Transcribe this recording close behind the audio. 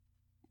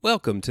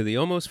Welcome to The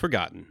Almost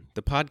Forgotten,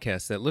 the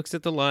podcast that looks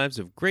at the lives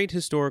of great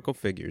historical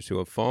figures who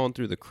have fallen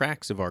through the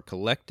cracks of our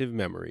collective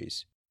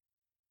memories.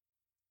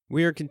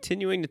 We are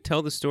continuing to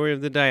tell the story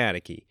of the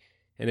Diadochi,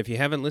 and if you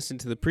haven't listened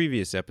to the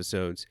previous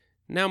episodes,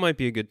 now might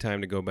be a good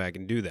time to go back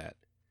and do that.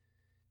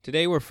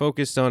 Today we're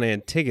focused on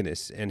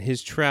Antigonus and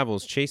his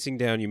travels chasing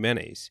down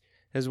Eumenes,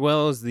 as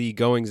well as the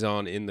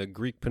goings-on in the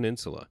Greek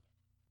peninsula.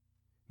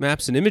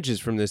 Maps and images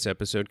from this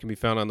episode can be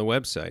found on the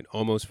website,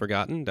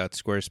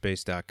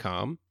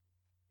 almostforgotten.squarespace.com.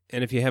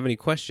 And if you have any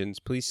questions,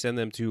 please send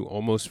them to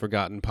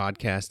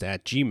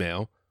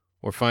almostforgottenpodcast@gmail.com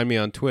or find me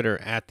on Twitter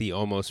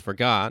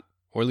 @thealmostforgot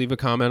or leave a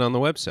comment on the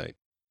website.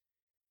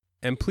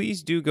 And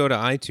please do go to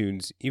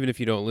iTunes, even if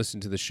you don't listen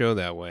to the show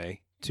that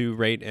way, to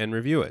rate and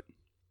review it.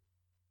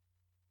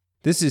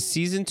 This is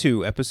Season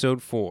 2,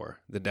 Episode 4,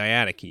 The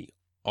Diadochi,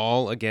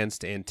 All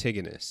Against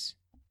Antigonus.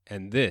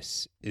 And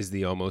this is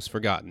The Almost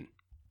Forgotten.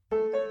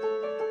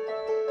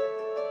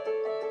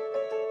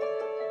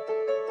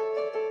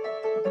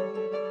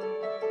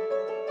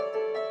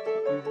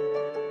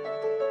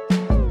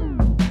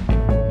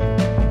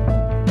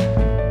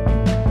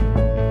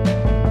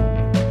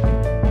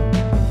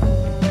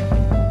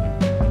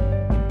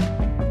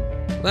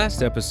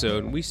 Last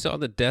episode, we saw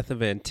the death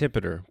of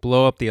Antipater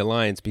blow up the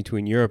alliance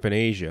between Europe and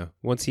Asia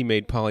once he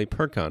made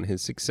Polyperchon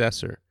his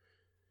successor.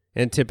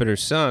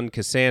 Antipater's son,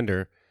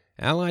 Cassander,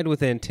 allied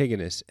with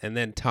Antigonus and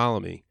then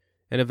Ptolemy,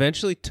 and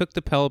eventually took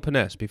the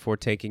Peloponnese before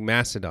taking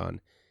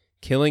Macedon,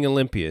 killing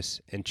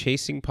Olympias and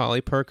chasing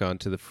Polyperchon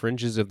to the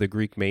fringes of the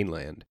Greek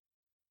mainland.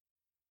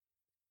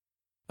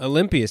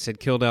 Olympias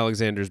had killed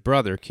Alexander's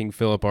brother, King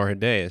Philip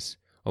Arrhidaeus,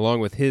 along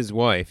with his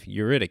wife,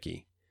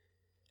 Eurydice.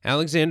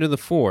 Alexander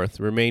IV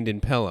remained in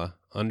Pella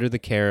under the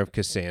care of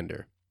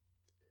Cassander.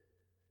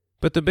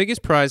 But the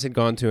biggest prize had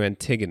gone to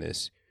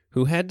Antigonus,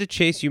 who had to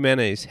chase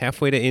Eumenes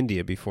halfway to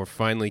India before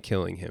finally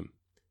killing him.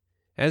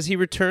 As he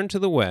returned to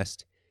the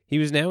west, he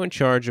was now in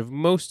charge of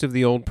most of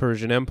the old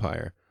Persian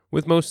Empire,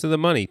 with most of the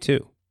money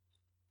too.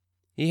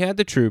 He had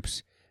the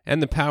troops and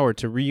the power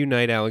to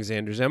reunite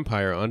Alexander's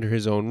empire under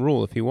his own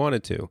rule if he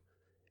wanted to,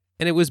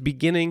 and it was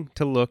beginning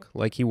to look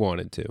like he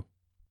wanted to.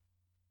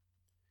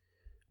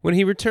 When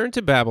he returned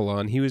to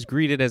Babylon, he was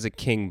greeted as a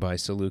king by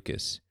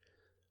Seleucus.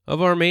 Of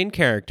our main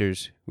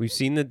characters, we've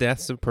seen the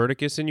deaths of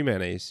Perdiccas and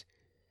Eumenes,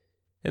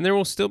 and there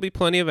will still be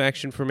plenty of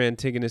action from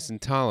Antigonus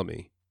and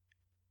Ptolemy.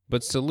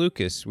 But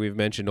Seleucus we've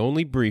mentioned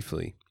only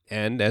briefly,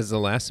 and as the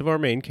last of our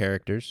main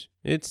characters,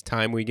 it's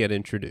time we get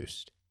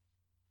introduced.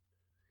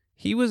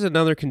 He was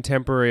another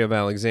contemporary of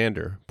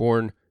Alexander,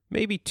 born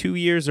maybe 2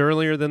 years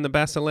earlier than the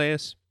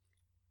Basileus.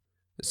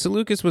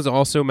 Seleucus was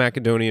also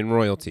Macedonian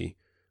royalty,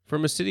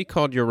 from a city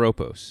called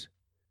Europos.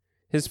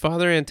 His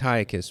father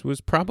Antiochus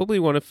was probably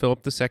one of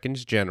Philip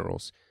II's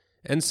generals,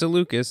 and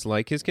Seleucus,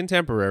 like his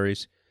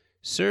contemporaries,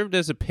 served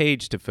as a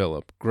page to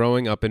Philip,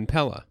 growing up in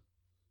Pella.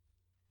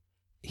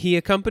 He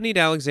accompanied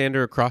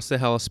Alexander across the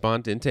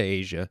Hellespont into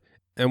Asia,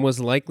 and was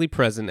likely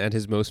present at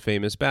his most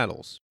famous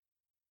battles.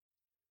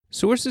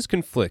 Sources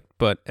conflict,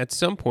 but at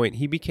some point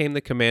he became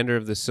the commander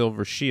of the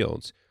Silver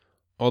Shields,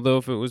 although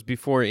if it was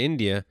before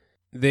India,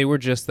 they were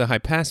just the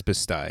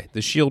hypaspestai,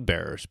 the shield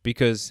bearers,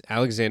 because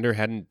Alexander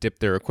hadn't dipped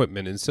their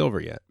equipment in silver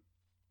yet.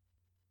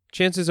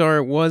 Chances are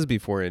it was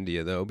before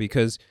India, though,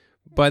 because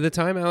by the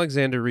time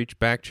Alexander reached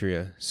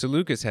Bactria,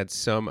 Seleucus had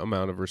some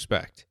amount of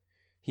respect.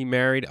 He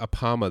married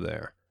Apama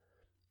there.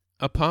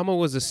 Apama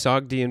was a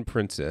Sogdian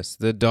princess,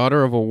 the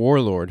daughter of a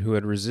warlord who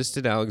had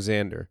resisted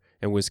Alexander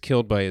and was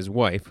killed by his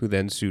wife, who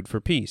then sued for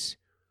peace.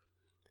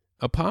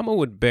 Apama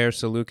would bear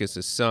Seleucus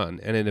a son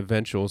and an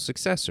eventual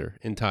successor,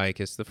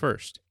 Antiochus I.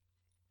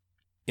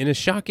 In a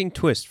shocking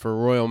twist for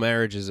royal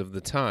marriages of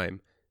the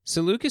time,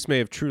 Seleucus may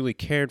have truly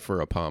cared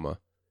for Apama.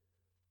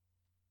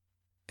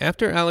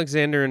 After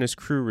Alexander and his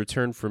crew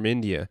returned from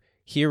India,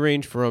 he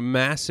arranged for a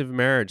massive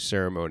marriage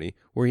ceremony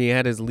where he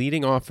had his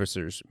leading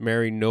officers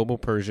marry noble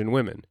Persian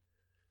women.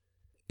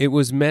 It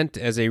was meant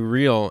as a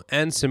real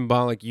and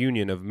symbolic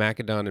union of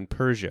Macedon and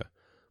Persia,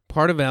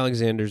 part of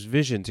Alexander's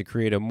vision to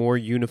create a more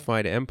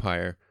unified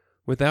empire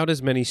without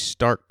as many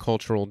stark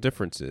cultural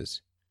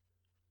differences.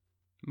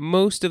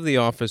 Most of the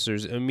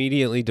officers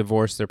immediately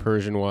divorced their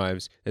Persian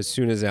wives as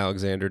soon as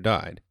Alexander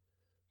died,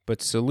 but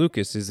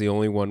Seleucus is the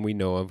only one we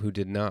know of who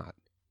did not.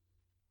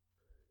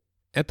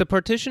 At the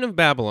partition of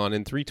Babylon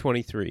in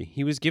 323,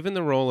 he was given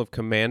the role of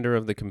commander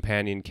of the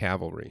companion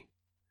cavalry.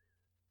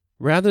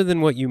 Rather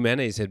than what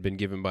Eumenes had been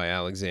given by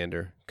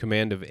Alexander,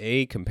 command of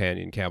a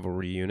companion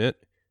cavalry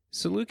unit,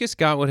 Seleucus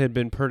got what had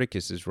been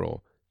Perdiccas'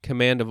 role,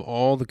 command of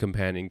all the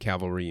companion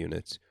cavalry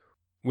units,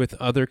 with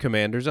other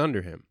commanders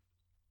under him.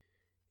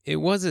 It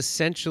was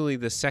essentially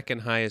the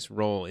second highest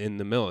role in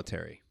the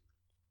military.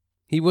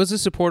 He was a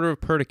supporter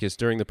of Perdiccas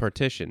during the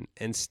partition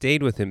and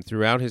stayed with him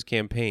throughout his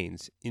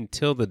campaigns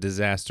until the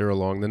disaster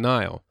along the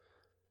Nile.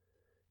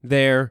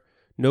 There,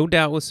 no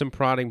doubt with some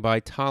prodding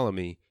by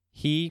Ptolemy,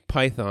 he,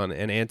 Python,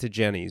 and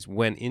Antigenes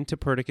went into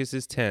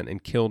Perdiccas' tent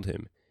and killed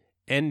him,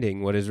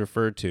 ending what is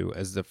referred to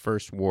as the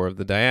First War of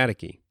the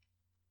Diadochi.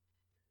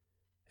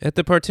 At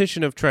the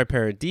partition of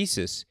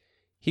Triparadisus,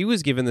 He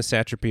was given the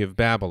satrapy of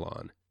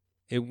Babylon.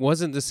 It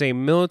wasn't the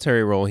same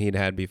military role he'd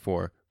had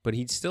before, but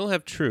he'd still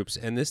have troops,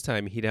 and this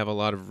time he'd have a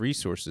lot of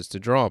resources to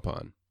draw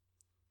upon.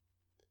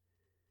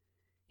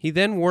 He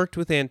then worked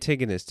with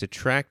Antigonus to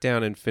track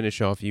down and finish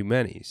off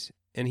Eumenes,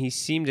 and he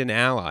seemed an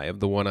ally of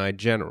the one-eyed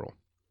general.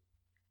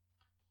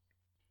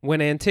 When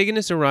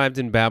Antigonus arrived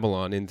in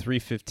Babylon in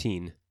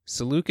 315,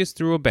 Seleucus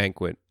threw a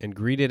banquet and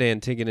greeted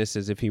Antigonus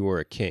as if he were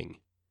a king.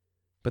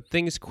 But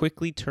things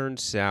quickly turned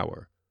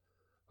sour.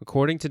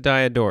 According to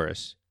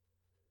Diadochi,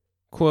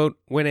 quote,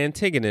 when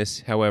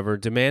Antigonus, however,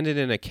 demanded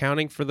an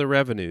accounting for the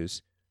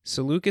revenues,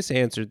 Seleucus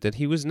answered that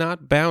he was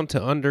not bound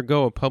to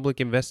undergo a public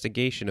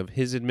investigation of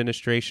his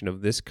administration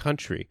of this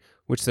country,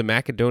 which the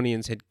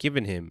Macedonians had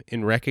given him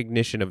in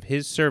recognition of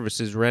his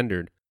services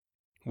rendered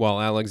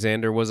while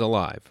Alexander was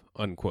alive,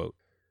 unquote.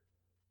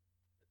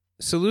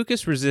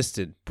 Seleucus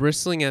resisted,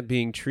 bristling at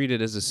being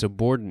treated as a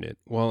subordinate,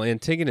 while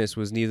Antigonus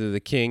was neither the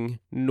king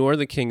nor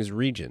the king's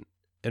regent,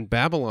 and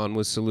Babylon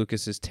was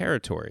Seleucus's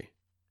territory.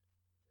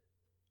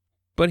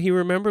 But he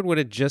remembered what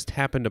had just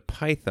happened to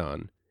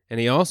Python, and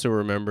he also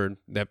remembered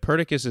that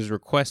Perdiccas's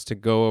request to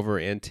go over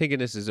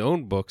Antigonus's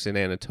own books in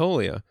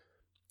Anatolia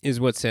is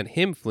what sent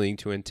him fleeing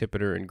to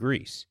Antipater in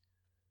Greece.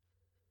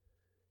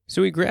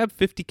 So he grabbed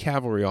 50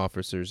 cavalry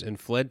officers and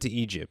fled to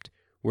Egypt,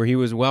 where he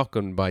was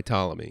welcomed by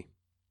Ptolemy.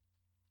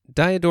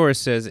 Diadochi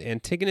says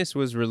Antigonus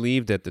was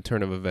relieved at the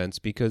turn of events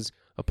because,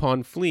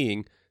 upon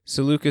fleeing,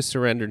 Seleucus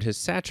surrendered his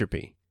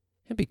satrapy,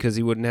 and because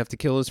he wouldn't have to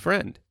kill his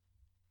friend.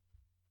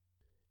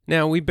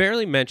 Now, we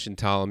barely mentioned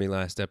Ptolemy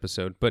last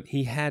episode, but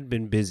he had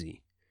been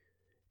busy.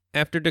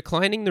 After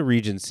declining the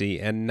regency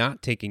and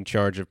not taking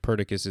charge of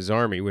Perdiccas's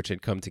army, which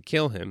had come to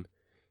kill him,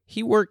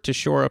 he worked to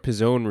shore up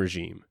his own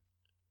regime.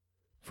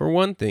 For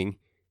one thing,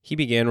 he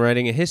began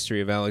writing a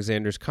history of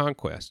Alexander's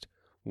conquest,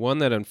 one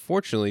that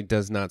unfortunately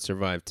does not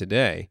survive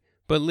today,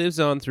 but lives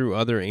on through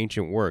other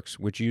ancient works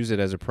which use it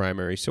as a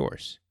primary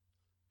source.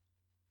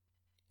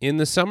 In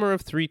the summer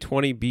of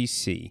 320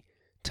 BC,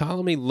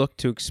 Ptolemy looked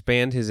to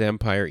expand his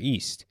empire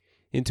east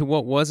into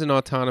what was an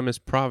autonomous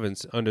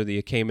province under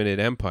the Achaemenid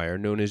Empire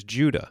known as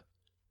Judah.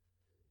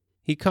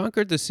 He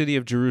conquered the city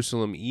of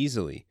Jerusalem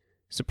easily,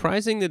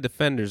 surprising the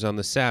defenders on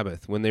the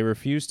Sabbath when they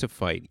refused to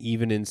fight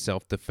even in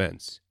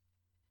self-defense.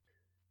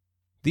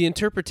 The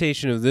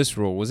interpretation of this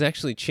rule was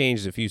actually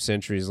changed a few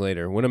centuries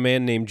later when a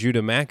man named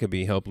Judah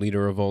Maccabee helped lead a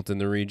revolt in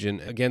the region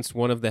against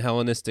one of the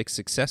Hellenistic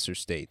successor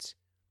states.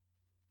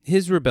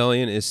 His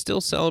rebellion is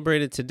still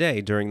celebrated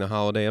today during the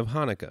holiday of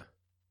Hanukkah.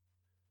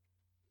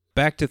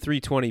 Back to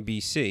 320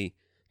 BC,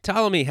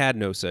 Ptolemy had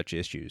no such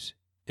issues,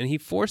 and he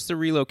forced the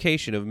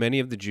relocation of many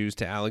of the Jews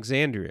to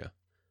Alexandria.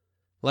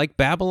 Like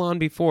Babylon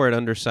before it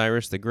under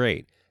Cyrus the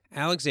Great,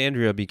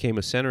 Alexandria became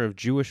a center of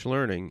Jewish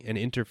learning and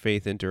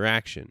interfaith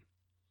interaction.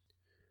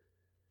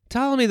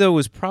 Ptolemy, though,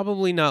 was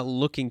probably not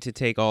looking to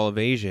take all of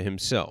Asia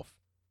himself.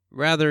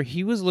 Rather,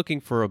 he was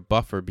looking for a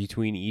buffer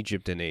between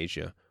Egypt and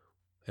Asia,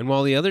 and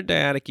while the other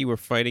Diadochi were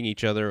fighting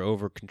each other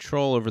over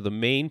control over the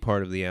main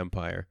part of the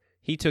empire,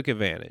 he took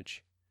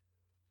advantage.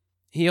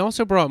 He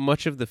also brought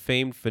much of the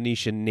famed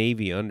Phoenician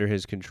navy under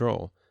his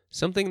control,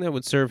 something that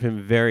would serve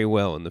him very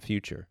well in the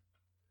future.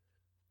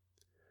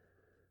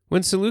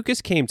 When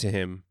Seleucus came to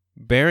him,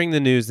 bearing the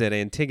news that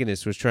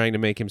Antigonus was trying to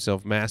make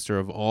himself master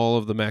of all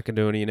of the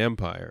Macedonian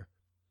Empire,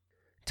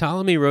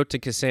 Ptolemy wrote to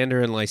Cassander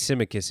and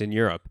Lysimachus in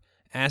Europe,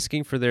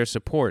 asking for their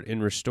support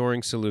in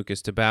restoring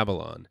Seleucus to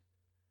Babylon.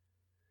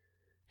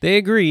 They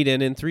agreed,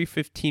 and in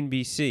 315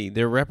 BC,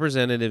 their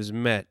representatives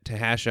met to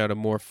hash out a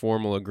more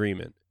formal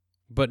agreement,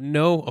 but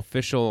no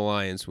official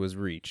alliance was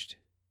reached.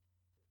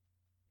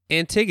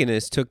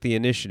 Antigonus took the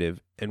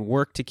initiative and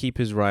worked to keep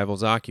his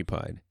rivals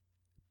occupied.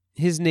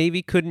 His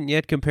navy couldn't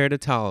yet compare to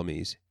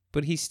Ptolemy's,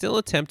 but he still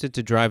attempted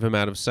to drive him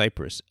out of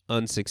Cyprus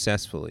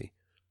unsuccessfully,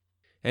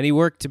 and he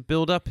worked to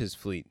build up his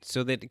fleet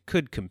so that it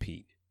could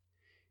compete.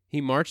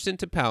 He marched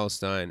into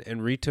Palestine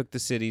and retook the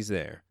cities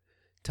there.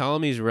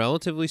 Ptolemy's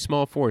relatively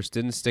small force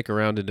didn't stick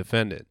around to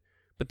defend it,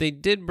 but they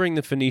did bring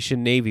the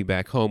Phoenician navy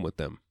back home with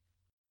them.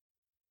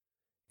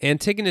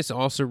 Antigonus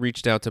also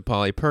reached out to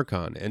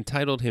Polyperchon and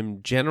titled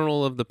him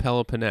General of the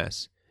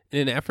Peloponnese in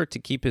an effort to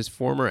keep his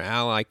former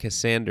ally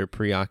Cassander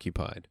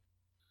preoccupied.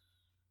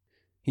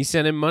 He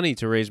sent him money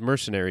to raise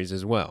mercenaries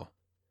as well,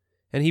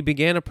 and he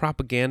began a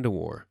propaganda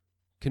war,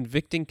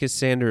 convicting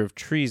Cassander of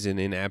treason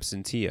in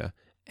absentia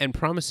and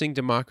promising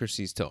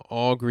democracies to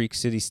all Greek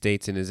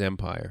city-states in his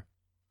empire.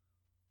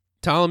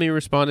 Ptolemy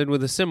responded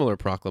with a similar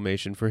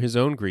proclamation for his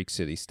own Greek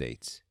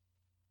city-states.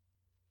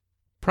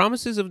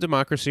 Promises of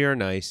democracy are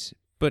nice,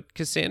 but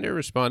Cassander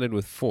responded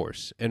with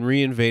force and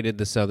reinvaded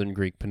the southern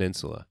Greek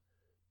peninsula.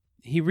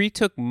 He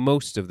retook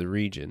most of the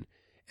region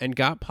and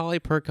got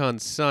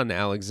Polyperchon's son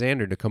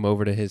Alexander to come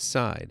over to his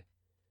side.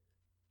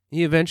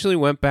 He eventually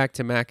went back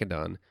to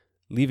Macedon,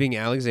 leaving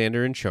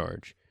Alexander in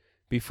charge,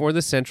 before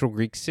the central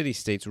Greek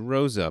city-states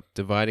rose up,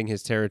 dividing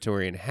his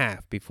territory in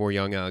half before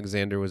young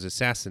Alexander was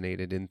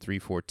assassinated in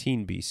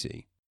 314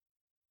 BC.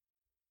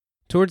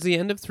 Towards the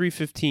end of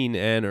 315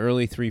 and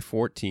early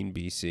 314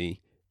 BC,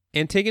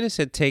 Antigonus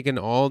had taken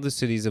all the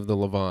cities of the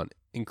Levant,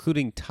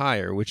 including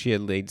Tyre, which he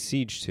had laid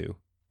siege to,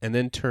 and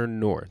then turned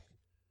north.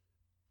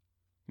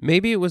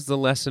 Maybe it was the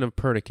lesson of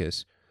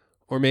Perdiccas,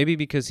 or maybe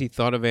because he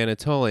thought of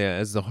Anatolia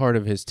as the heart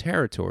of his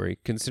territory,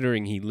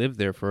 considering he lived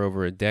there for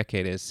over a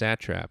decade as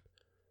satrap.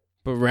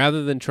 But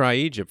rather than try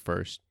Egypt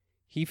first,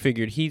 he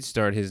figured he'd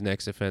start his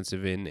next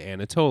offensive in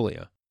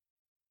Anatolia.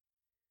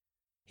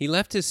 He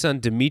left his son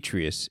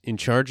Demetrius in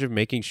charge of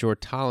making sure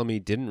Ptolemy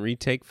didn't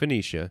retake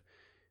Phoenicia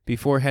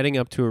before heading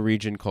up to a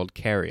region called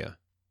Caria.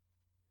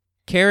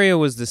 Caria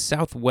was the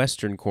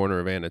southwestern corner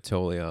of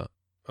Anatolia,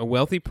 a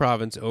wealthy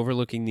province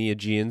overlooking the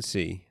Aegean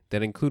Sea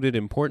that included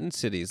important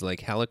cities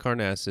like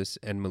Halicarnassus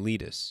and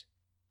Miletus.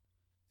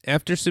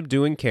 After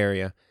subduing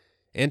Caria,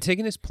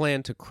 Antigonus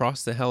planned to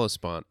cross the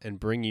Hellespont and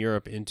bring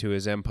Europe into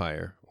his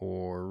empire,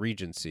 or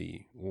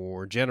regency,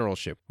 or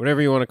generalship,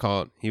 whatever you want to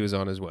call it. He was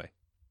on his way.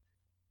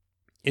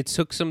 It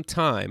took some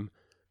time,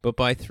 but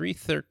by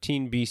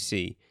 313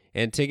 BC,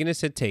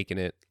 Antigonus had taken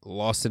it,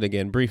 lost it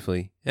again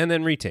briefly, and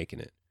then retaken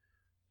it.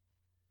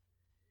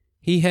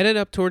 He headed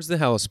up towards the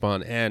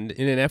Hellespont and,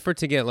 in an effort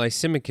to get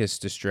Lysimachus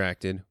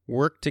distracted,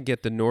 worked to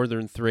get the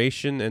northern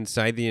Thracian and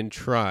Scythian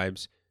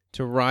tribes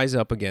to rise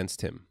up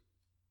against him.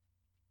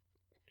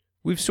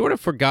 We've sort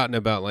of forgotten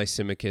about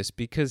Lysimachus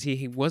because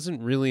he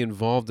wasn't really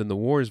involved in the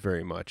wars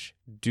very much,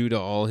 due to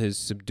all his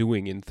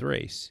subduing in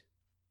Thrace.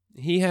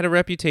 He had a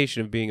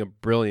reputation of being a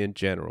brilliant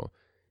general,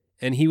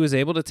 and he was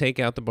able to take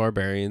out the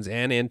barbarians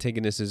and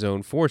Antigonus'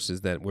 own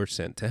forces that were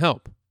sent to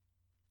help.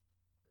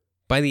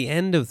 By the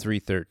end of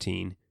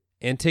 313,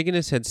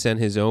 Antigonus had sent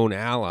his own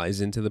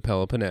allies into the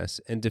Peloponnese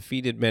and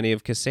defeated many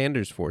of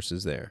Cassander's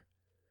forces there.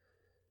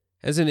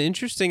 As an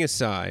interesting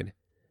aside,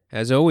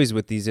 as always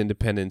with these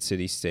independent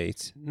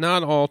city-states,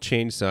 not all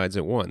changed sides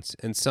at once,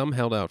 and some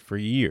held out for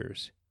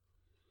years.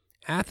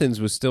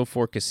 Athens was still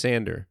for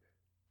Cassander,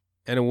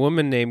 and a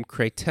woman named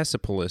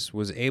Cratesipolis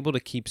was able to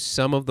keep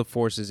some of the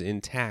forces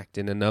intact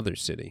in another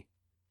city.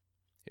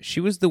 She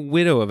was the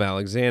widow of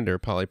Alexander,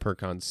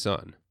 Polyperchon's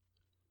son.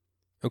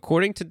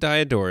 According to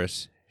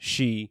Diadochi,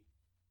 she,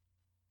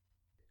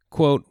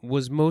 quote,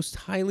 was most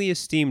highly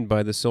esteemed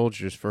by the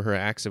soldiers for her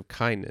acts of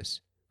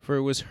kindness, for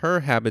it was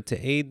her habit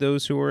to aid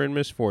those who were in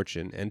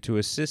misfortune and to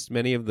assist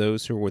many of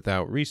those who were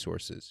without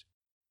resources.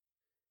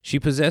 She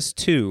possessed,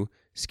 too,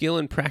 skill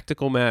in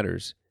practical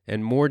matters,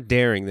 and more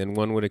daring than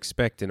one would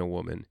expect in a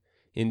woman.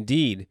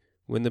 Indeed,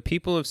 when the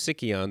people of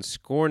Sicyon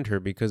scorned her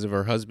because of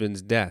her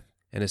husband's death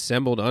and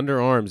assembled under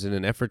arms in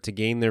an effort to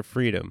gain their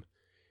freedom,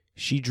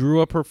 she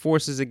drew up her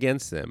forces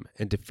against them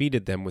and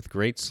defeated them with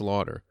great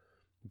slaughter,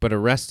 but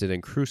arrested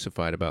and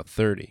crucified about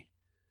 30.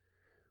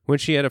 When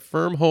she had a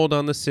firm hold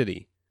on the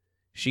city,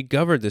 she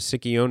governed the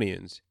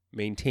Sicyonians,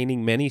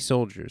 maintaining many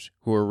soldiers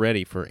who were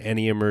ready for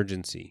any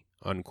emergency,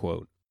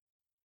 unquote.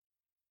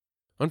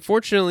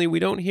 Unfortunately, we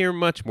don't hear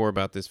much more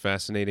about this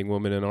fascinating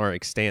woman in our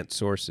extant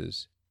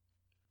sources.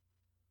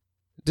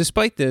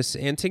 Despite this,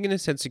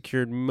 Antigonus had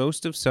secured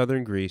most of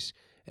southern Greece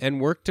and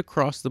worked to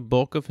cross the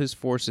bulk of his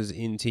forces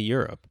into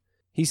Europe.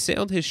 He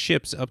sailed his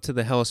ships up to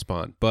the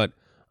Hellespont, but,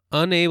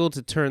 unable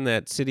to turn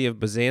that city of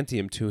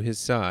Byzantium to his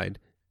side,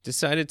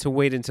 decided to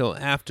wait until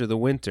after the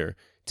winter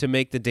to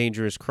make the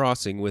dangerous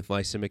crossing with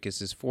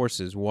Lysimachus'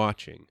 forces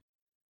watching.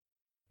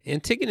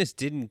 Antigonus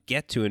didn't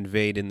get to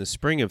invade in the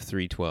spring of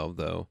 312,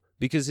 though,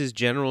 because his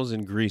generals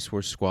in Greece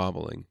were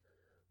squabbling.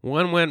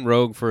 One went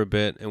rogue for a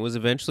bit and was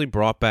eventually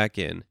brought back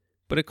in,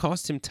 but it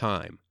cost him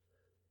time.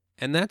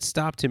 And that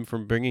stopped him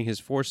from bringing his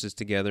forces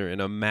together in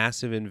a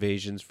massive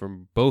invasions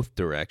from both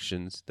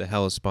directions, the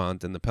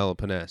Hellespont and the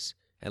Peloponnese,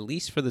 at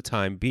least for the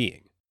time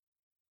being.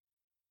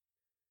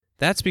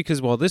 That's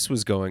because while this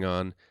was going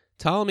on,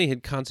 Ptolemy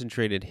had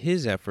concentrated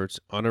his efforts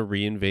on a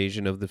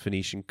reinvasion of the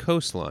Phoenician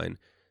coastline,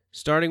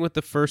 starting with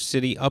the first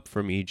city up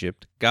from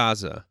Egypt,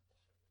 Gaza.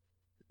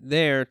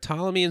 There,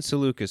 Ptolemy and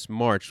Seleucus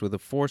marched with a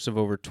force of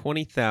over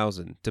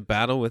 20,000 to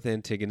battle with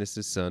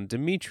Antigonus' son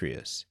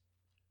Demetrius.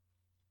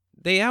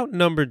 They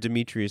outnumbered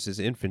Demetrius'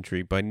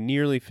 infantry by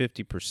nearly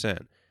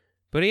 50%,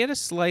 but he had a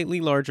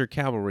slightly larger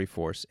cavalry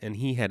force and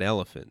he had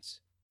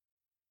elephants.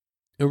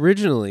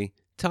 Originally,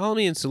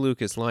 Ptolemy and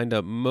Seleucus lined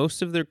up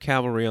most of their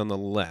cavalry on the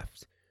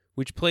left,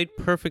 which played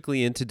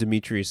perfectly into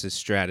Demetrius'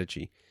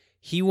 strategy.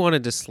 He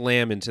wanted to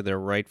slam into their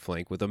right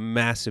flank with a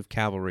massive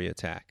cavalry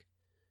attack.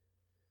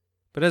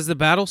 But as the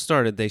battle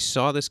started, they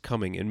saw this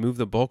coming and moved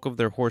the bulk of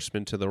their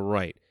horsemen to the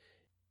right,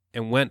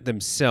 and went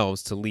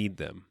themselves to lead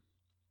them.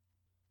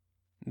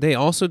 They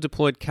also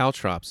deployed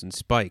caltrops and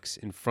spikes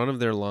in front of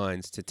their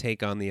lines to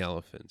take on the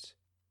elephants.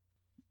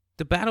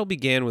 The battle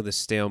began with a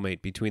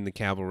stalemate between the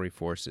cavalry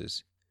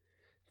forces.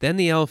 Then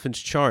the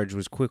elephants' charge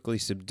was quickly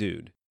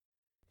subdued.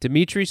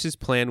 Demetrius'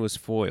 plan was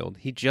foiled.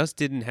 He just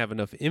didn't have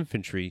enough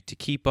infantry to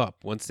keep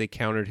up once they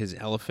countered his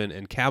elephant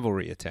and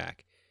cavalry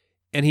attack,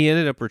 and he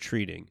ended up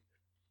retreating.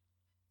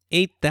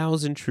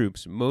 8,000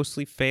 troops,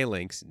 mostly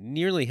phalanx,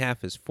 nearly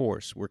half his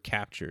force, were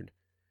captured.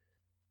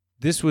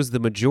 This was the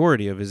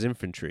majority of his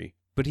infantry,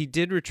 but he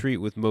did retreat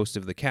with most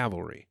of the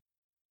cavalry.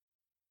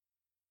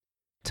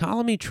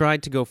 Ptolemy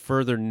tried to go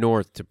further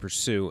north to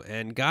pursue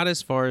and got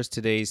as far as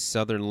today's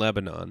southern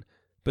Lebanon,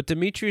 but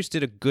Demetrius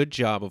did a good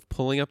job of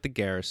pulling up the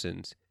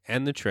garrisons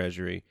and the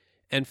treasury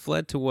and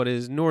fled to what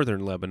is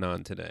northern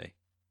Lebanon today.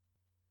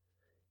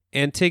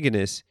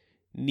 Antigonus,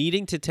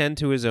 needing to tend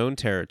to his own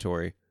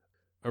territory,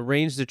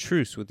 arranged a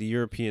truce with the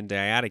European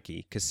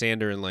Diadochi,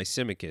 Cassander, and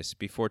Lysimachus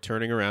before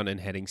turning around and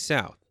heading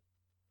south.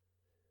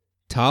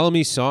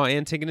 Ptolemy saw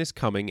Antigonus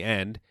coming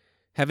and,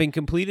 having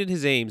completed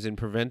his aims in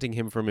preventing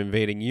him from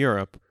invading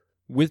Europe,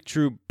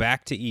 withdrew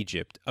back to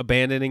Egypt,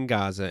 abandoning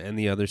Gaza and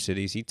the other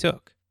cities he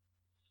took.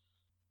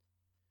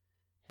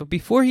 But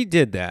before he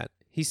did that,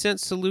 he sent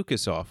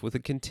Seleucus off with a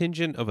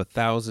contingent of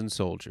 1,000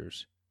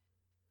 soldiers.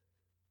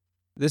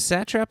 The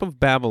satrap of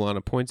Babylon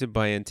appointed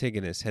by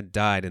Antigonus had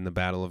died in the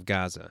Battle of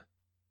Gaza.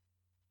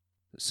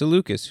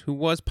 Seleucus, who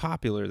was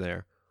popular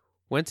there,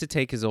 went to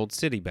take his old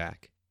city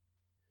back.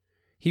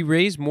 He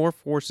raised more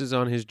forces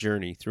on his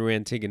journey through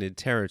Antigonid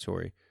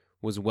territory,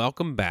 was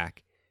welcomed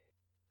back,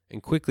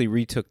 and quickly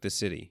retook the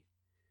city.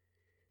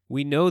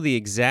 We know the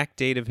exact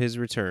date of his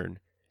return,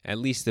 at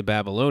least the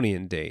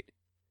Babylonian date,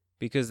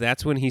 because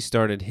that's when he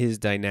started his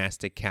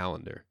dynastic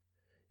calendar.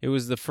 It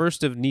was the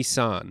 1st of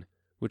Nisan,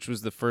 which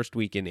was the first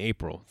week in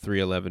April,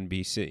 311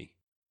 BC.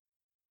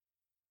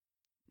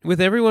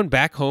 With everyone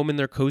back home in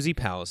their cozy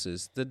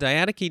palaces, the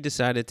Diadochi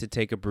decided to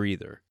take a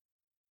breather.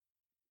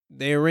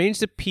 They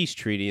arranged a peace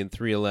treaty in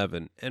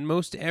 311, and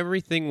most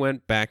everything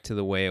went back to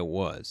the way it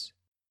was.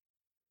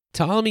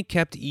 Ptolemy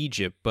kept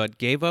Egypt, but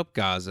gave up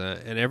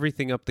Gaza and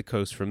everything up the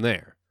coast from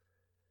there.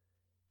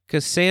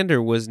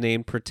 Cassander was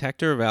named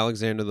protector of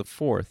Alexander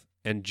IV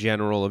and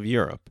general of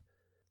Europe.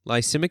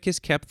 Lysimachus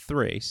kept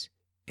Thrace,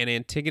 and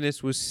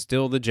Antigonus was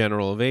still the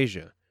general of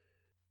Asia.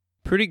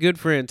 Pretty good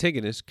for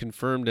Antigonus,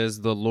 confirmed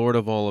as the lord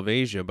of all of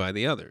Asia by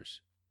the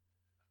others.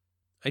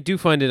 I do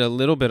find it a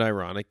little bit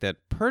ironic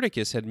that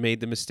Perdiccas had made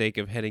the mistake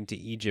of heading to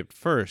Egypt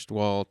first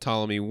while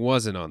Ptolemy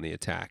wasn't on the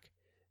attack.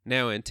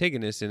 Now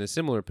Antigonus, in a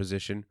similar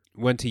position,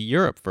 went to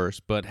Europe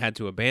first but had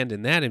to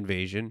abandon that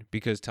invasion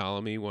because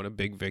Ptolemy won a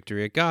big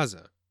victory at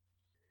Gaza.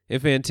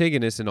 If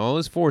Antigonus and all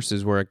his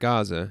forces were at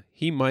Gaza,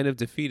 he might have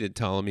defeated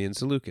Ptolemy and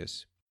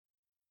Seleucus.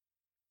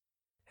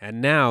 And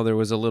now there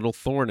was a little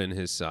thorn in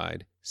his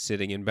side,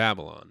 sitting in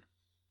Babylon.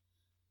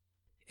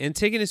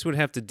 Antigonus would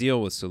have to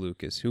deal with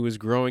Seleucus, who was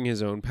growing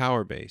his own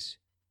power base.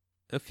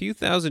 A few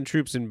thousand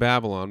troops in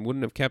Babylon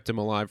wouldn't have kept him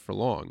alive for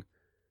long,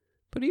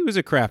 but he was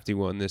a crafty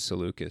one, this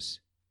Seleucus.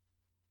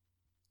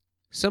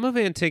 Some of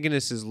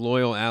Antigonus's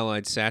loyal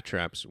allied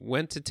satraps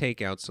went to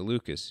take out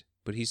Seleucus,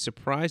 but he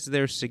surprised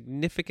their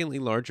significantly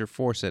larger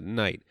force at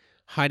night,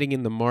 hiding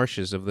in the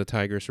marshes of the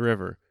Tigris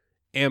River,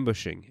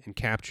 ambushing and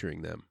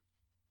capturing them.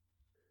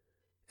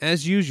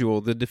 As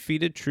usual, the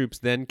defeated troops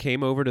then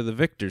came over to the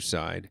victor's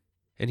side,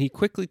 and he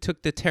quickly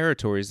took the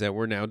territories that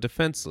were now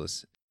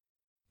defenseless,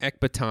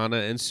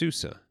 Ecbatana and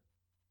Susa.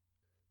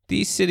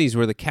 These cities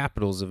were the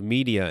capitals of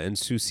Media and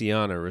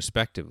Susiana,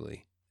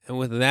 respectively, and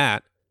with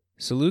that,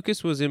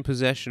 Seleucus was in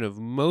possession of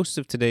most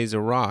of today's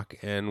Iraq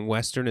and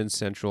western and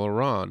central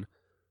Iran,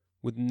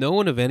 with no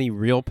one of any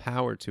real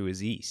power to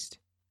his east.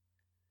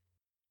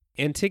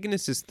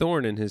 Antigonus's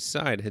thorn in his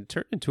side had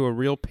turned into a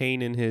real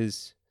pain in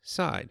his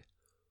side.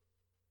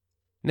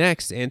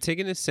 Next,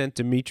 Antigonus sent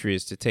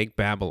Demetrius to take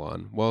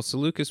Babylon, while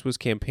Seleucus was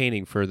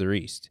campaigning further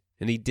east,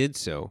 and he did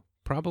so,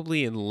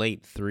 probably in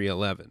late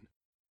 311.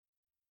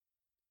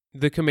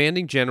 The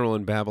commanding general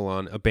in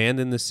Babylon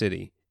abandoned the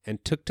city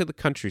and took to the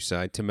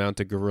countryside to mount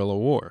a guerrilla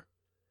war.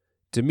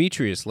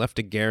 Demetrius left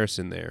a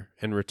garrison there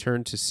and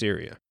returned to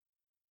Syria.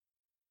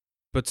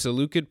 But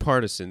Seleucid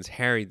partisans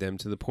harried them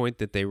to the point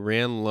that they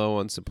ran low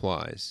on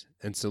supplies,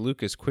 and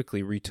Seleucus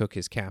quickly retook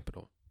his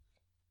capital.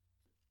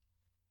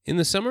 In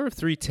the summer of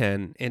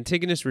 310,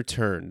 Antigonus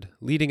returned,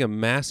 leading a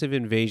massive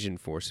invasion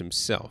force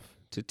himself,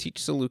 to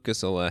teach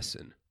Seleucus a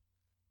lesson.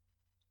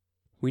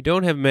 We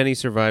don't have many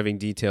surviving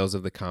details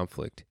of the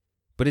conflict,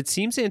 but it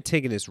seems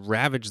Antigonus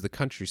ravaged the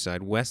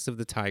countryside west of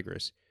the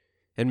Tigris,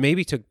 and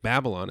maybe took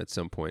Babylon at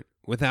some point,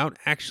 without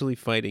actually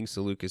fighting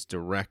Seleucus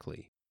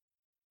directly.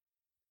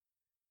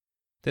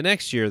 The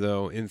next year,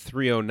 though, in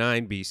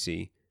 309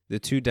 BC, the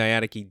two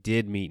Diadochi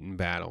did meet in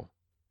battle.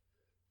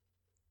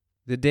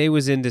 The day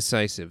was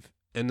indecisive,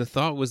 and the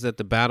thought was that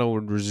the battle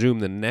would resume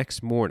the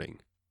next morning,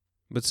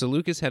 but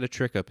Seleucus had a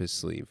trick up his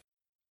sleeve.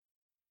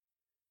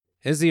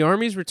 As the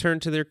armies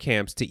returned to their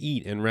camps to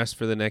eat and rest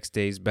for the next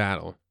day's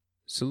battle,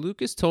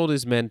 Seleucus told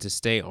his men to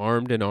stay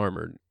armed and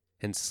armored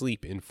and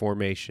sleep in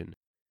formation.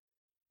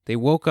 They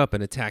woke up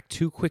and attacked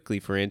too quickly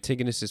for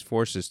Antigonus's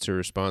forces to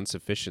respond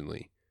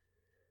sufficiently.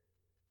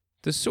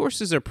 The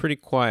sources are pretty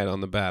quiet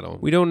on the battle.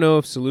 We don't know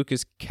if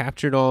Seleucus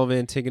captured all of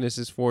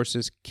Antigonus's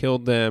forces,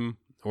 killed them,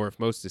 or if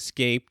most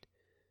escaped,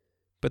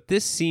 but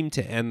this seemed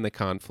to end the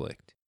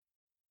conflict.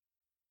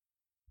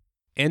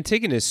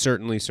 Antigonus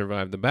certainly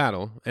survived the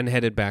battle and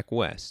headed back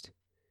west.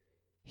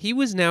 He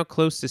was now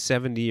close to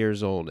 70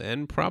 years old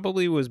and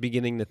probably was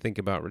beginning to think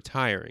about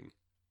retiring.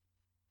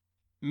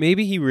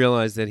 Maybe he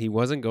realized that he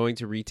wasn't going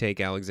to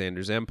retake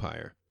Alexander's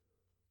empire.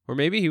 Or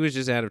maybe he was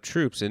just out of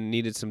troops and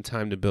needed some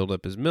time to build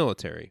up his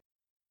military.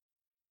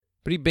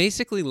 But he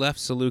basically left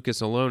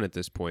Seleucus alone at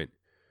this point,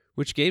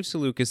 which gave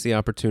Seleucus the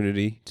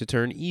opportunity to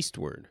turn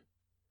eastward.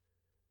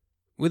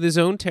 With his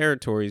own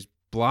territories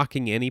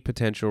blocking any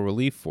potential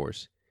relief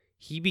force,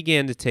 he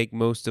began to take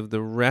most of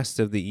the rest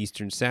of the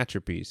eastern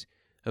satrapies,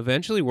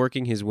 eventually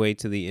working his way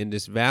to the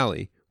Indus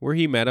Valley, where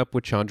he met up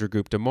with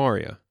Chandragupta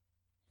Maurya.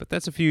 But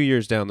that's a few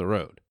years down the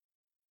road.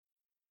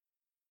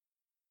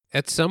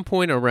 At some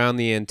point around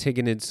the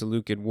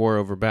Antigonid-Seleucid War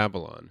over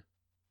Babylon,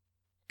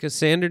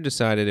 Cassander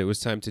decided it was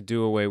time to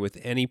do away with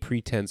any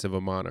pretense of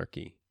a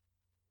monarchy.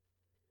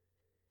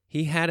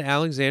 He had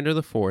Alexander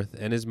IV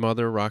and his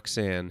mother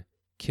Roxanne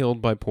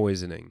killed by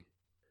poisoning.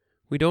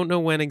 We don't know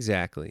when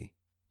exactly,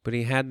 but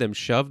he had them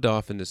shoved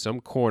off into some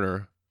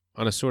corner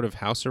on a sort of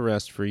house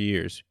arrest for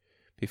years,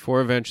 before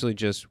eventually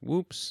just,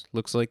 whoops,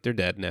 looks like they're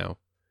dead now.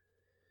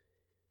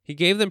 He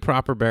gave them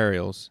proper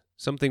burials,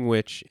 something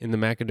which, in the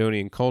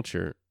Macedonian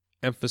culture,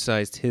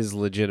 emphasized his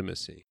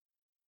legitimacy.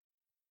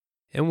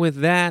 And with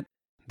that,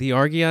 the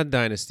Argead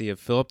dynasty of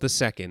Philip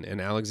II and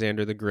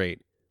Alexander the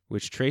Great,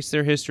 which traced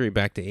their history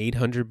back to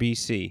 800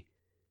 BC,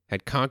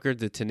 had conquered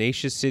the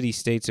tenacious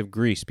city-states of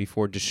Greece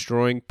before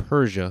destroying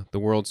Persia, the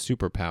world's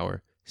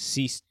superpower,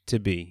 ceased to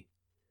be.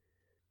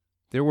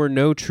 There were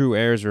no true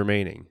heirs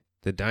remaining.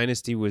 The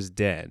dynasty was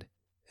dead,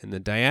 and the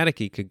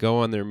Diadochi could go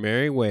on their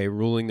merry way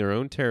ruling their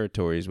own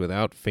territories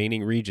without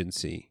feigning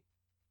regency.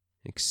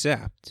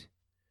 Except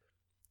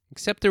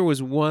there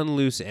was one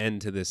loose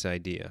end to this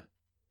idea.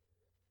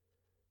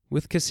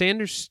 With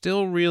Cassander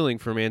still reeling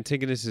from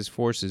Antigonus's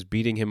forces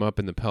beating him up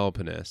in the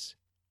Peloponnese,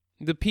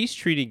 the peace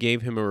treaty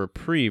gave him a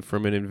reprieve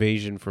from an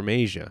invasion from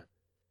Asia.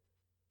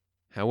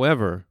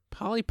 However,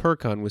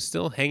 Polyperchon was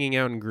still hanging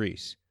out in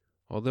Greece,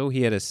 although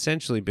he had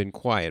essentially been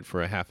quiet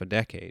for a half a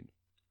decade.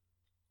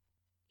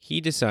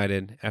 He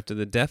decided, after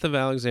the death of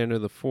Alexander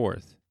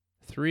IV,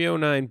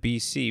 309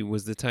 BC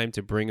was the time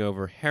to bring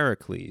over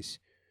Heracles,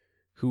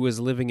 who was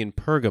living in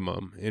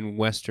Pergamum in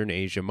western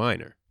Asia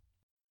Minor.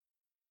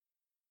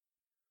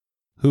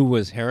 Who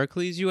was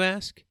Heracles, you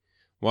ask?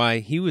 Why,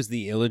 he was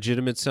the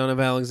illegitimate son of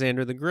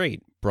Alexander the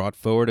Great, brought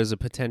forward as a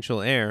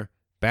potential heir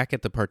back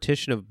at the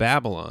partition of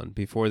Babylon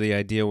before the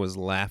idea was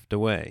laughed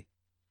away.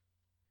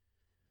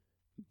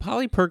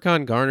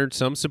 Polyperchon garnered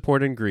some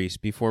support in Greece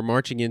before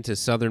marching into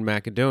southern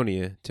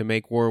Macedonia to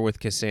make war with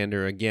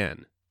Cassander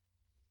again.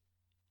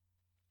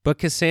 But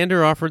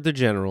Cassander offered the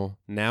general,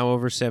 now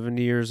over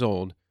 70 years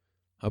old,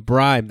 a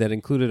bribe that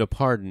included a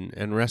pardon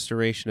and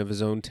restoration of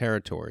his own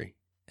territory,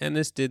 and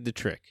this did the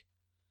trick.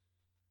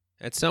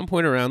 At some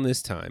point around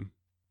this time,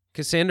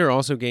 Cassander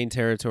also gained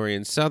territory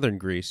in southern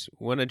Greece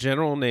when a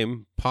general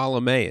named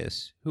Ptolemy,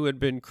 who had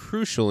been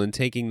crucial in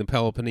taking the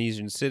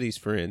Peloponnesian cities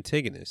for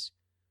Antigonus,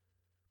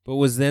 but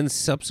was then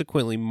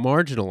subsequently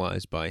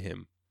marginalized by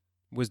him,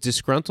 was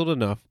disgruntled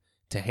enough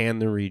to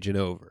hand the region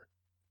over.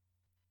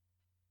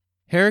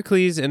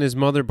 Heracles and his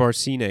mother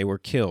Barsine were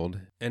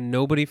killed, and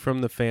nobody from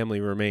the family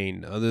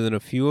remained other than a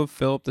few of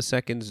Philip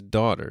II's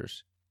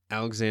daughters,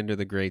 Alexander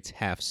the Great's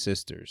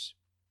half-sisters.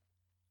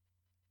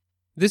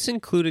 This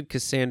included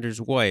Cassander's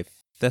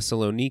wife,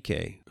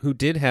 Thessalonike, who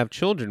did have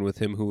children with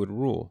him who would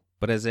rule,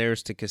 but as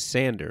heirs to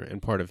Cassander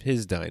and part of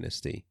his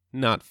dynasty,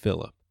 not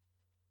Philip.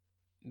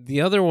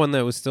 The other one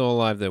that was still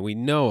alive that we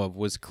know of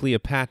was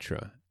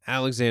Cleopatra,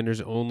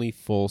 Alexander's only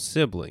full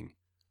sibling.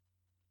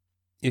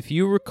 If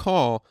you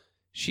recall,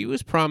 she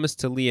was promised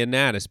to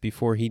Leonidas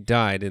before he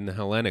died in the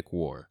Hellenic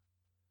War.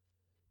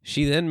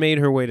 She then made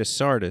her way to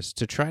Sardis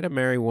to try to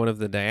marry one of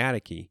the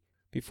Diadochi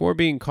before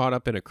being caught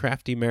up in a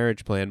crafty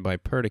marriage plan by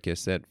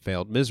Perdiccas that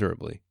failed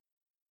miserably.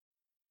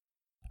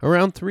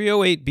 Around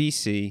 308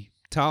 BC,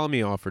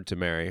 Ptolemy offered to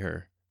marry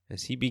her,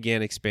 as he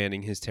began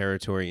expanding his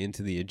territory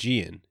into the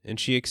Aegean, and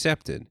she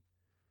accepted.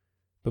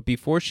 But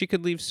before she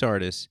could leave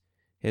Sardis,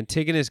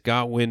 Antigonus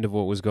got wind of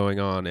what was going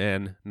on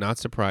and, not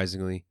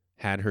surprisingly,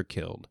 had her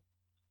killed.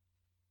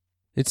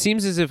 It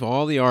seems as if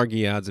all the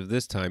Argeads of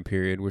this time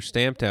period were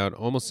stamped out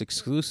almost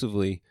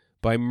exclusively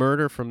by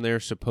murder from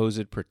their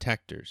supposed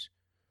protectors,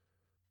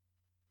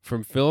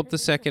 from Philip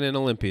II and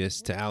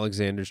Olympias to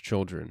Alexander's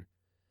children.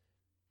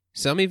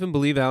 Some even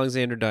believe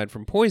Alexander died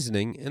from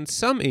poisoning, and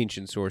some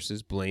ancient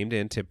sources blamed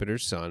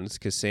Antipater's sons,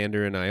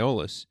 Cassander and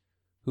Iollas,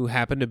 who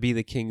happened to be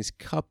the king's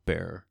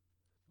cupbearer.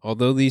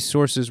 Although these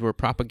sources were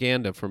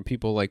propaganda from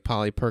people like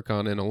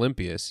Polyperchon and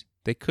Olympias,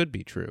 they could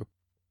be true.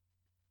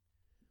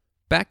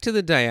 Back to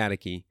the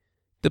Diadochi,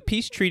 the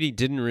peace treaty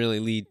didn't really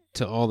lead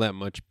to all that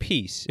much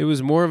peace. It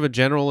was more of a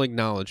general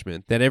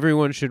acknowledgement that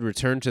everyone should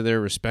return to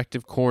their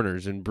respective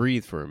corners and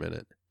breathe for a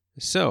minute.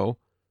 So,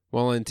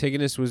 while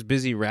Antigonus was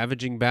busy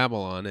ravaging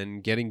Babylon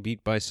and getting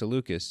beat by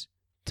Seleucus,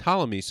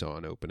 Ptolemy saw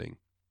an opening.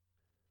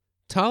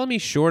 Ptolemy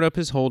shored up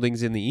his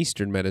holdings in the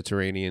eastern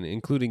Mediterranean,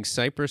 including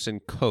Cyprus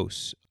and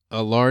Kos,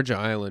 a large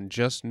island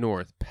just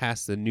north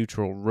past the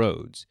neutral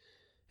roads,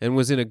 and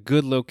was in a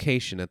good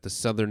location at the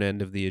southern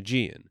end of the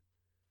Aegean.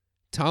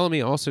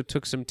 Ptolemy also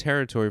took some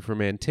territory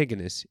from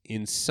Antigonus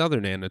in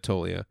southern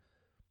Anatolia,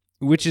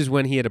 which is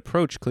when he had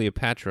approached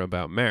Cleopatra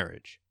about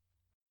marriage.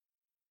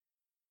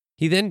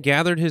 He then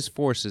gathered his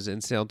forces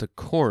and sailed to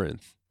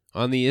Corinth,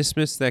 on the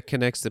isthmus that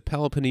connects the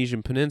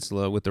Peloponnesian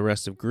Peninsula with the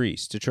rest of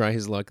Greece, to try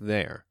his luck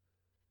there.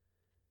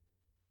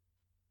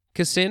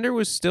 Cassander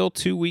was still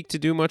too weak to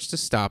do much to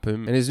stop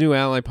him, and his new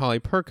ally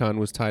Polyperchon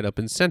was tied up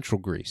in central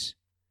Greece.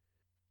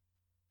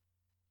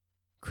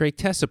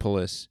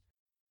 Cratesipolis,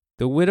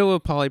 the widow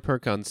of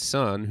Polyperchon's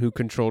son, who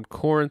controlled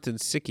Corinth and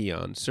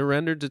Sicyon,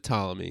 surrendered to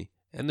Ptolemy,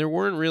 and there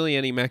weren't really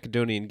any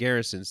Macedonian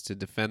garrisons to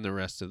defend the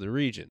rest of the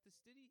region.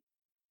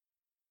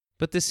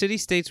 But the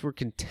city-states were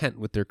content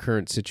with their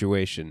current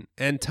situation,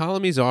 and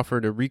Ptolemy's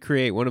offer to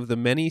recreate one of the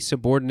many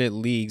subordinate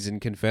leagues and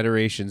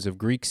confederations of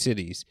Greek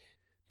cities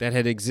that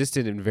had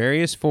existed in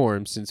various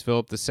forms since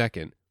Philip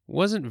II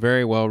wasn't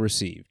very well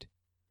received.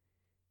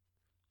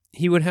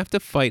 He would have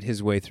to fight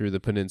his way through the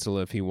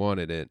peninsula if he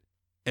wanted it,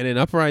 and an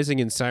uprising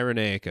in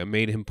Cyrenaica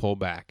made him pull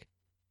back.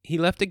 He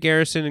left a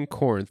garrison in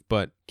Corinth,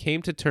 but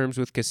came to terms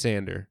with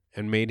Cassander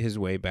and made his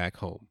way back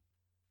home.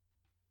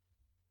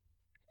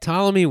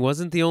 Ptolemy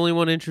wasn't the only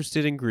one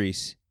interested in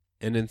Greece,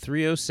 and in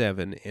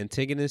 307,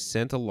 Antigonus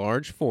sent a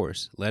large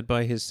force, led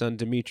by his son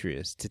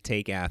Demetrius, to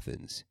take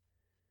Athens.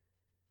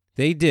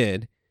 They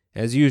did,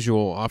 as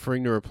usual,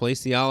 offering to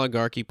replace the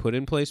oligarchy put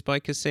in place by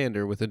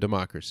Cassander with a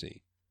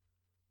democracy.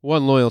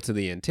 One loyal to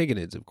the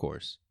Antigonids, of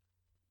course.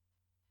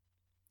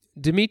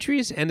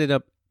 Demetrius ended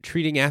up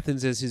treating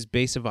Athens as his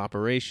base of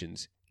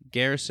operations,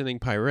 garrisoning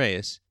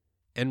Piraeus,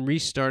 and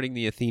restarting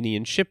the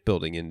Athenian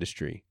shipbuilding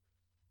industry.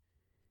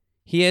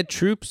 He had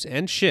troops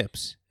and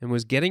ships, and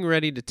was getting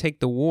ready to take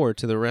the war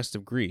to the rest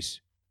of Greece,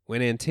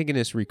 when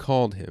Antigonus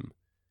recalled him.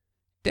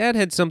 Dad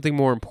had something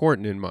more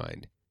important in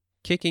mind,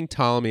 kicking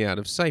Ptolemy out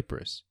of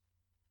Cyprus.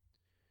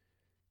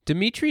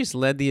 Demetrius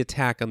led the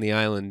attack on the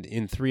island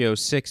in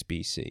 306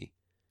 BC.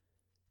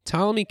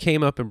 Ptolemy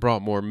came up and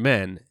brought more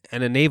men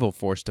and a naval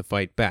force to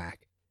fight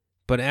back,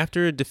 but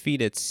after a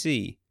defeat at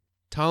sea,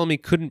 Ptolemy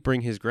couldn't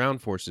bring his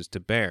ground forces to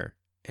bear,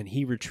 and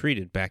he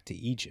retreated back to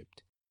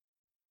Egypt.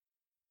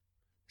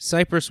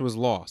 Cyprus was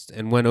lost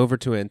and went over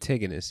to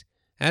Antigonus,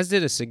 as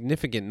did a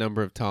significant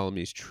number of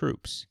Ptolemy's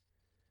troops.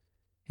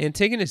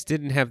 Antigonus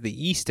didn't have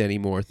the east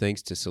anymore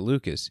thanks to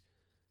Seleucus,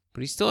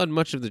 but he still had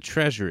much of the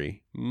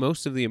treasury,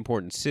 most of the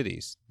important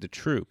cities, the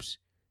troops,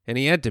 and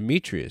he had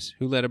Demetrius,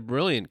 who led a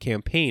brilliant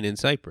campaign in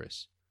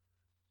Cyprus.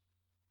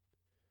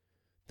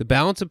 The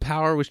balance of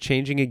power was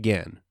changing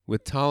again,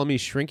 with Ptolemy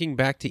shrinking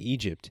back to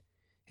Egypt,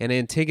 and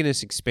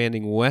Antigonus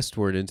expanding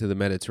westward into the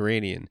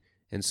Mediterranean,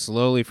 and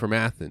slowly from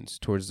Athens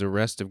towards the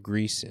rest of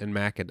Greece and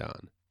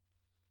Macedon.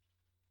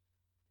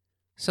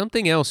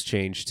 Something else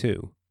changed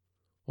too.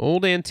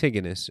 Old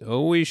Antigonus,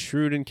 always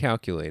shrewd and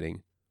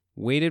calculating,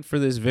 waited for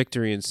this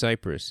victory in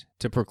Cyprus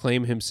to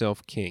proclaim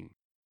himself king.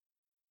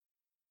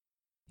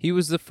 He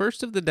was the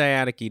first of the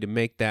Diadochi to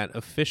make that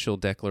official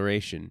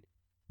declaration,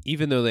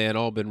 even though they had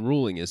all been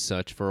ruling as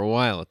such for a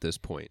while at this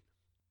point.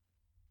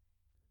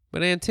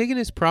 But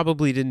Antigonus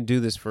probably didn't do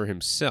this for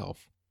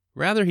himself.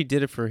 Rather, he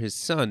did it for his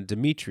son,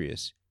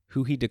 Demetrius,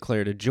 who he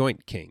declared a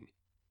joint king.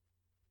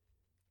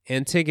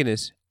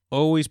 Antigonus,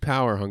 always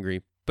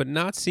power-hungry, but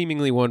not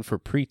seemingly one for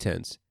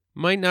pretense,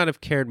 might not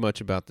have cared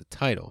much about the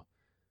title,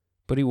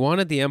 but he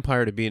wanted the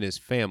empire to be in his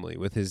family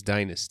with his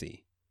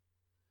dynasty.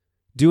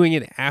 Doing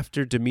it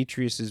after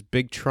Demetrius's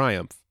big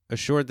triumph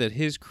assured that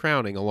his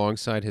crowning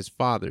alongside his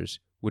father's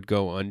would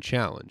go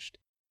unchallenged.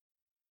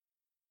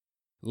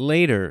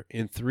 Later,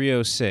 in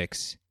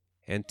 306,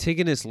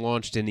 Antigonus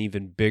launched an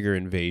even bigger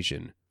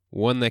invasion,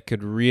 one that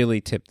could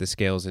really tip the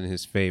scales in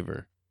his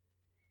favor.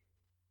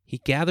 He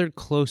gathered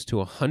close to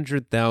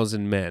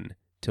 100,000 men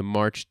to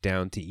march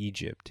down to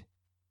Egypt.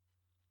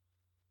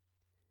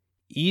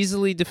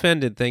 Easily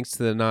defended thanks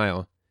to the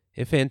Nile,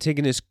 if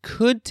Antigonus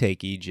could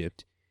take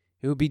Egypt,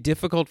 it would be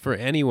difficult for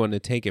anyone to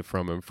take it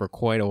from him for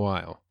quite a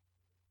while.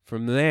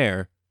 From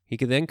there, he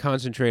could then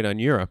concentrate on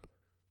Europe,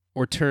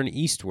 or turn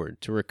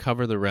eastward to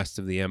recover the rest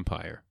of the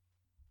empire.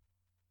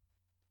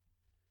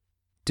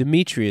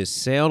 Demetrius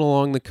sailed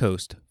along the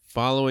coast,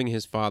 following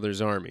his father's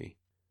army,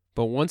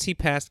 but once he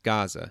passed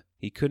Gaza,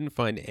 he couldn't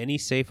find any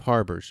safe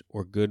harbors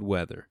or good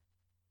weather.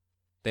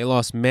 They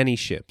lost many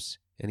ships,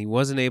 and he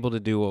wasn't able to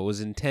do what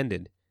was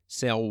intended,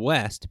 sail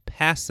west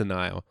past the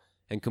Nile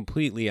and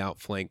completely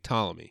outflank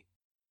Ptolemy.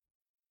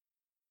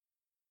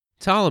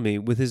 Ptolemy,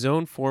 with his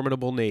own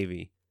formidable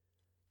navy,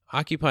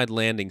 occupied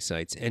landing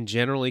sites and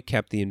generally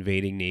kept the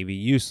invading navy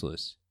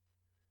useless.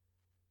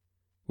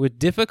 With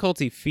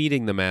difficulty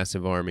feeding the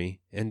massive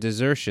army, and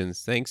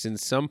desertions thanks in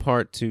some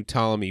part to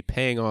Ptolemy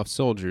paying off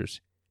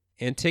soldiers,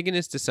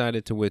 Antigonus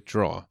decided to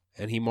withdraw,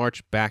 and he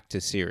marched back to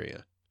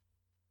Syria.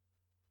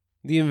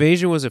 The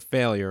invasion was a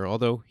failure,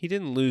 although he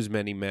didn't lose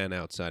many men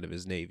outside of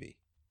his navy.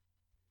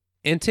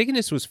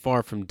 Antigonus was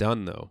far from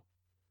done, though.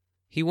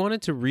 He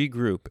wanted to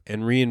regroup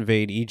and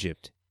reinvade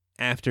Egypt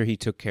after he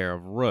took care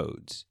of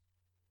Rhodes.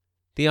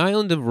 The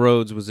island of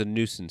Rhodes was a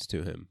nuisance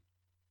to him.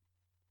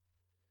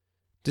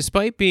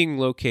 Despite being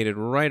located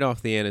right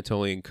off the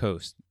Anatolian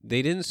coast,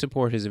 they didn't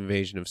support his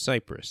invasion of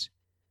Cyprus.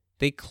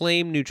 They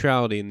claimed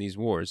neutrality in these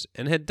wars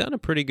and had done a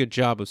pretty good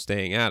job of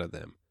staying out of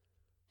them.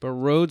 but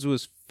Rhodes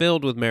was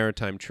filled with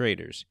maritime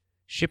traders,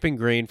 shipping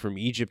grain from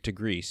Egypt to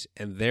Greece,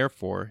 and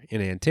therefore,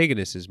 in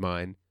Antigonus's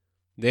mind,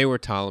 they were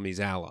Ptolemy's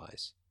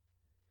allies.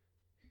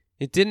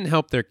 It didn't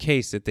help their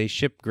case that they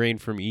shipped grain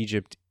from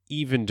Egypt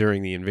even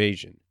during the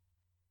invasion.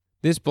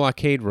 This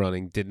blockade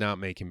running did not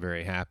make him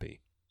very happy.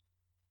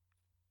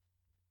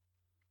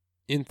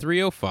 In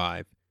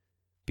 305,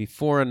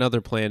 before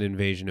another planned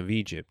invasion of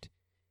Egypt,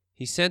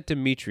 he sent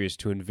Demetrius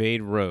to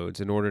invade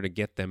Rhodes in order to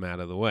get them out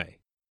of the way.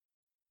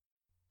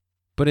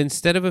 But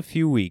instead of a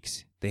few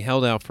weeks, they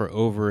held out for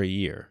over a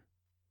year.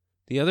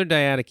 The other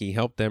Diadochi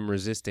helped them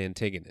resist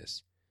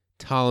Antigonus,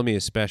 Ptolemy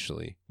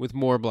especially, with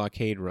more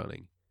blockade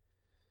running.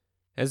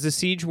 As the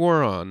siege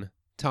wore on,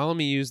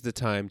 Ptolemy used the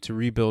time to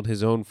rebuild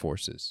his own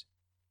forces.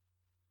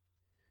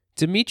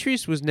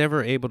 Demetrius was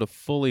never able to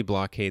fully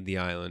blockade the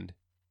island,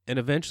 and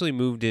eventually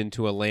moved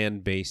into a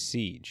land-based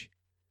siege.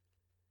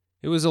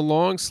 It was a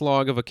long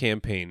slog of a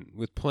campaign,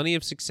 with plenty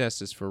of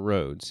successes for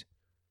Rhodes.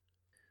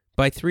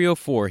 By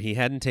 304 he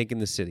hadn't taken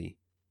the city,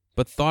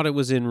 but thought it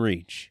was in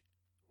reach,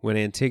 when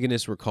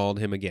Antigonus recalled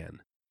him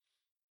again.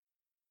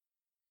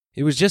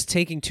 It was just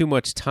taking too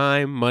much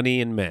time, money,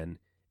 and men,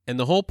 and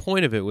the whole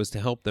point of it was to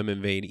help them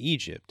invade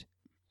Egypt.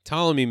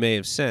 Ptolemy may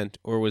have sent,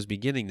 or was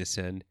beginning to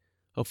send,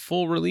 a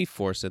full relief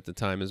force at the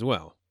time as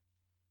well.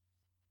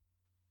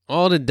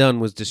 All it had done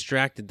was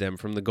distracted them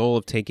from the goal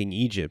of taking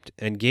Egypt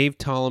and gave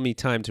Ptolemy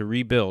time to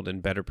rebuild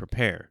and better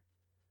prepare.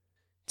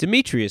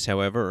 Demetrius,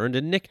 however, earned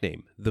a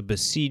nickname, the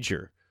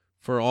Besieger,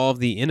 for all of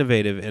the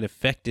innovative and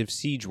effective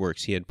siege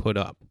works he had put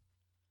up.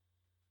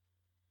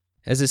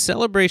 As a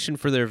celebration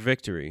for their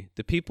victory,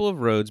 the people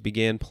of Rhodes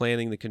began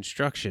planning the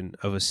construction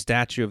of a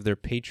statue of their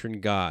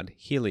patron god,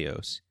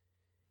 Helios.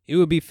 It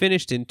would be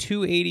finished in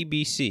 280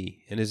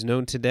 BC and is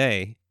known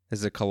today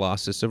as the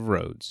Colossus of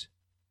Rhodes.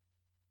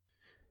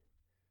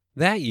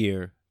 That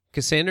year,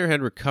 Cassander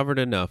had recovered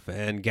enough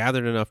and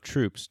gathered enough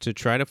troops to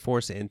try to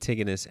force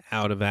Antigonus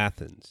out of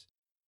Athens.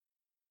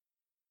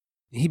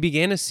 He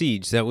began a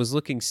siege that was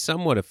looking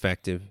somewhat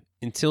effective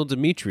until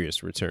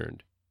Demetrius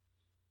returned.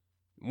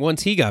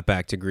 Once he got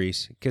back to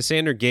Greece,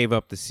 Cassander gave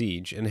up the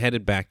siege and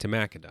headed back to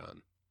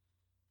Macedon.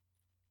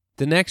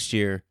 The next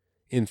year,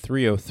 in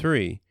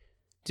 303,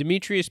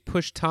 Demetrius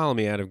pushed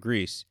Ptolemy out of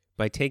Greece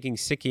by taking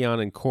Sicyon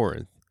and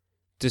Corinth,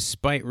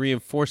 despite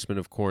reinforcement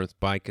of Corinth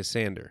by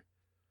Cassander.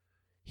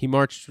 He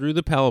marched through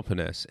the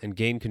Peloponnese and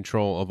gained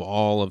control of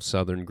all of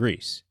southern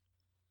Greece.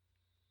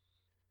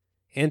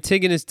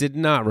 Antigonus did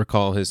not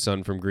recall his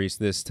son from Greece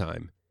this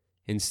time.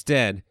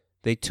 Instead,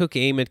 they took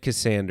aim at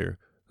Cassander,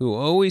 who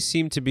always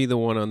seemed to be the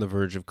one on the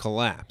verge of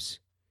collapse.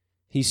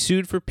 He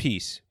sued for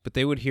peace, but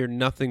they would hear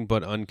nothing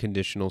but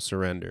unconditional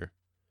surrender.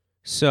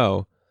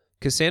 So,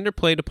 Cassander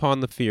played upon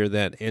the fear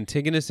that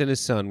Antigonus and his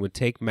son would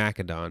take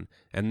Macedon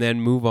and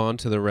then move on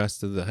to the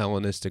rest of the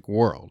Hellenistic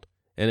world,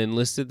 and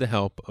enlisted the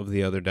help of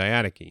the other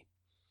Diadochi.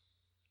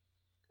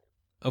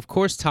 Of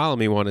course,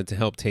 Ptolemy wanted to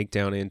help take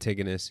down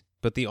Antigonus,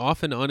 but the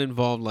often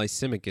uninvolved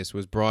Lysimachus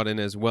was brought in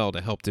as well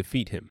to help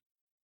defeat him.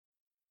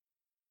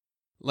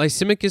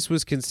 Lysimachus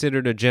was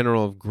considered a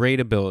general of great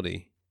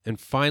ability, and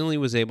finally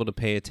was able to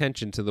pay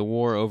attention to the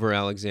war over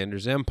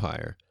Alexander's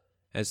empire,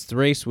 as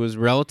Thrace was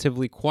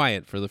relatively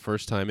quiet for the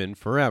first time in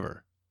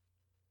forever.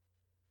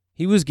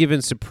 He was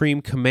given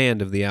supreme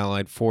command of the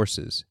allied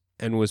forces,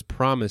 and was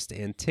promised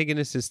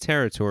Antigonus's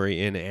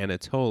territory in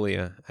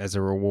Anatolia as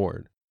a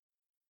reward.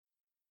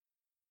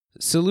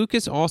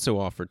 Seleucus also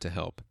offered to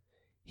help.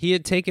 He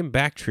had taken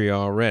Bactria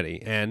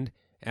already, and,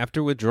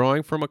 after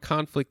withdrawing from a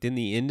conflict in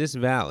the Indus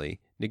Valley,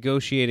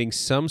 negotiating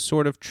some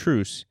sort of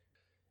truce,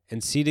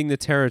 and ceding the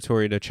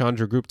territory to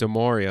Chandragupta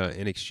Maurya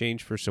in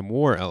exchange for some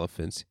war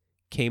elephants,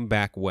 came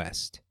back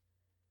west.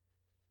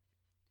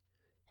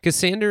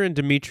 Cassander and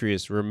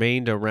Demetrius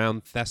remained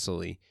around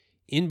Thessaly,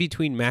 in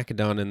between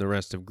Macedon and the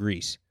rest of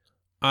Greece,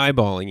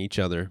 eyeballing each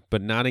other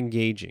but not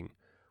engaging,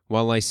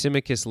 while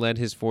Lysimachus led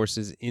his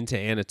forces into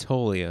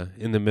Anatolia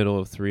in the middle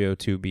of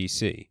 302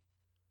 BC.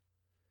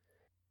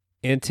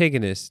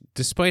 Antigonus,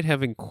 despite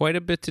having quite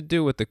a bit to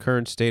do with the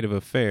current state of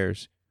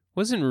affairs,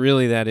 wasn't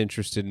really that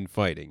interested in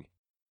fighting.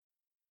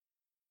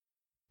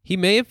 He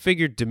may have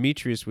figured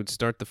Demetrius would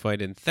start the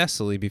fight in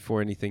Thessaly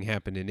before anything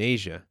happened in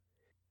Asia.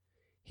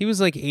 He was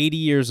like 80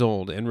 years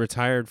old and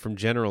retired from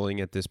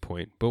generaling at this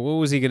point, but what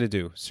was he going to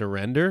do,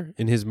 surrender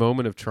in his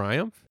moment of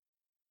triumph?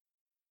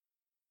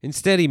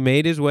 Instead, he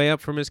made his way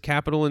up from his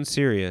capital in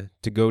Syria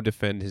to go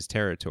defend his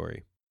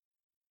territory.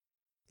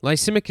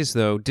 Lysimachus,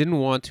 though, didn't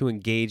want to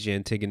engage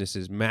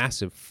Antigonus's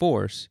massive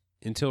force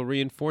until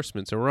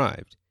reinforcements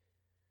arrived.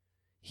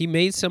 He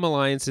made some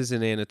alliances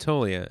in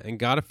Anatolia and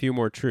got a few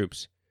more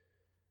troops,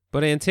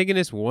 but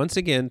Antigonus once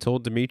again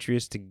told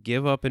Demetrius to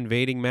give up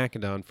invading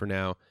Macedon for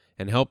now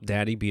and help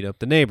Daddy beat up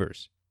the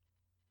neighbors.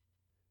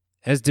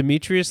 As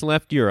Demetrius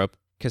left Europe,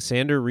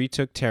 Cassander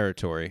retook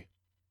territory,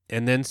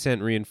 and then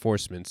sent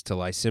reinforcements to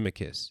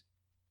Lysimachus.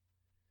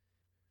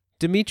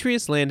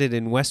 Demetrius landed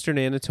in western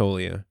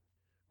Anatolia,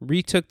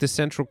 retook the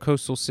central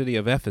coastal city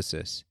of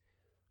Ephesus,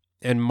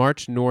 and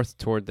marched north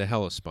toward the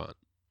Hellespont.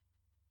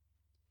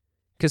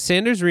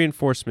 Cassander's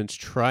reinforcements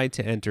tried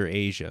to enter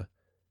Asia,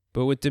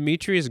 but with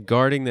Demetrius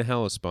guarding the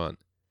Hellespont,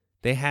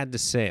 they had to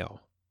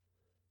sail.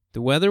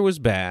 The weather was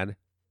bad,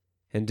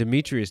 and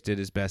Demetrius did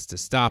his best to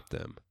stop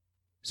them,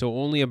 so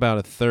only about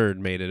a third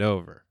made it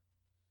over.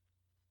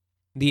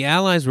 The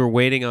allies were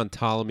waiting on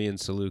Ptolemy and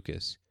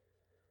Seleucus,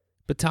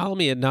 but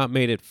Ptolemy had not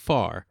made it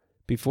far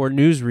before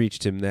news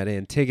reached him that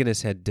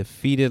Antigonus had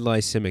defeated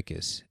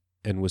Lysimachus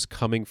and was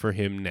coming for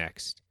him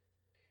next.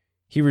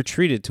 He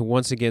retreated to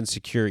once again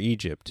secure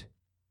Egypt,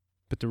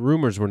 but the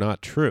rumors were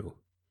not true.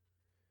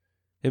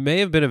 It may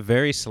have been a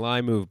very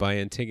sly move by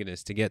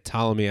Antigonus to get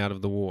Ptolemy out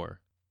of the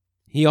war.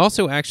 He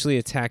also actually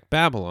attacked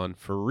Babylon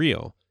for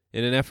real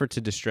in an effort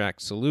to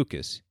distract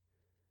Seleucus,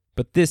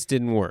 but this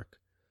didn't work.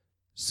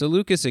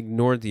 Seleucus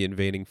ignored the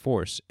invading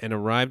force and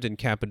arrived in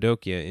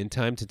Cappadocia in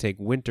time to take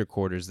winter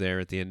quarters there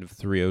at the end of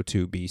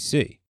 302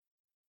 BC.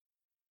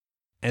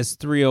 As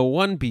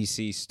 301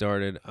 BC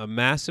started, a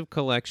massive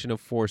collection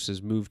of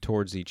forces moved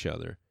towards each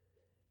other.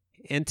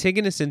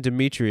 Antigonus and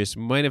Demetrius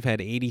might have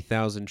had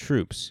 80,000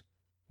 troops,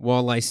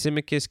 while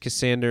Lysimachus,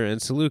 Cassander,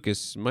 and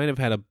Seleucus might have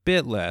had a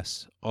bit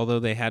less, although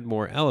they had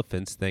more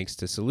elephants thanks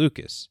to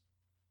Seleucus.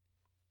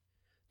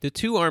 The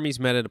two armies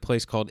met at a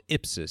place called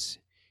Ipsus,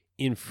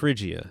 in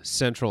Phrygia,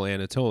 central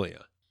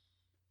Anatolia.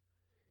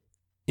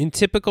 In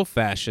typical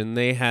fashion,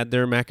 they had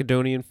their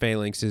Macedonian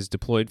phalanxes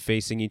deployed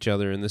facing each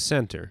other in the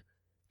center.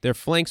 Their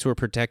flanks were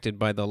protected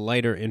by the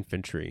lighter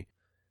infantry,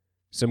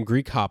 some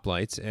Greek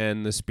hoplites,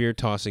 and the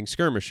spear-tossing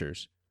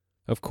skirmishers.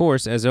 Of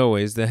course, as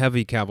always, the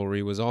heavy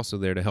cavalry was also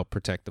there to help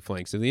protect the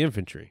flanks of the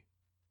infantry.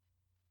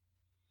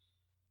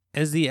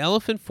 As the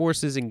elephant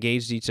forces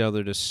engaged each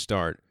other to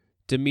start,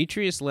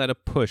 Demetrius led a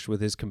push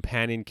with his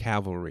companion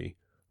cavalry,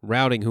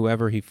 routing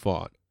whoever he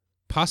fought,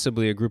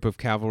 possibly a group of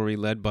cavalry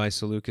led by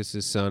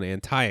Seleucus' son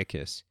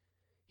Antiochus.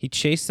 He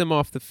chased them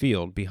off the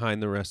field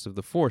behind the rest of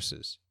the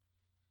forces.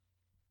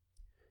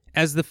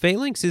 As the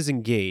phalanxes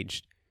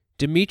engaged,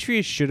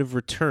 Demetrius should have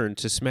returned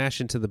to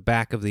smash into the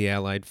back of the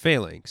allied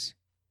phalanx.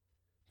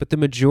 But the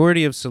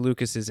majority of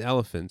Seleucus'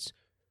 elephants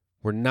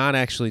were not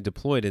actually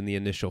deployed in the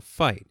initial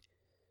fight.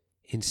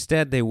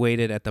 Instead, they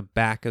waited at the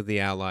back of the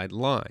allied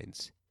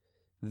lines.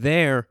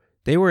 There,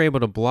 they were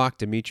able to block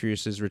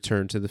Demetrius'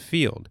 return to the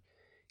field,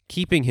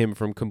 keeping him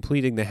from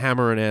completing the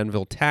hammer and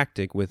anvil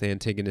tactic with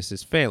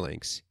Antigonus'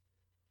 phalanx.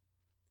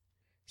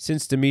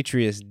 Since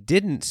Demetrius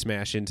didn't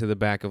smash into the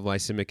back of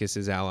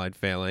Lysimachus' allied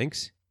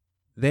phalanx,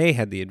 they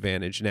had the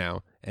advantage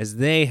now, as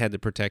they had the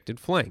protected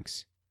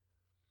flanks.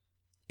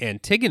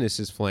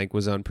 Antigonus' flank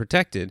was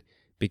unprotected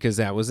because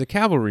that was the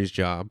cavalry's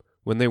job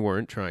when they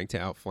weren't trying to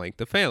outflank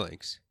the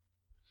phalanx.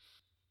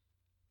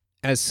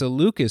 As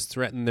Seleucus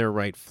threatened their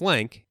right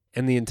flank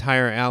and the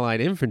entire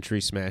allied infantry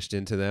smashed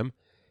into them,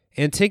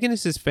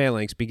 Antigonus'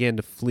 phalanx began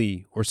to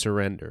flee or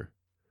surrender.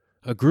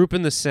 A group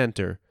in the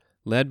center,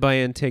 led by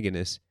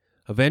Antigonus,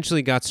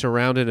 eventually got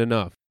surrounded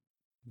enough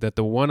that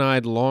the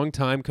one-eyed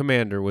long-time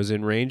commander was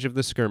in range of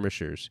the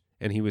skirmishers,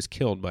 and he was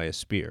killed by a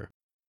spear.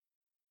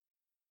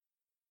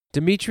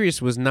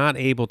 Demetrius was not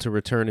able to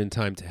return in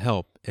time to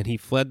help, and he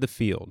fled the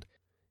field,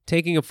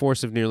 taking a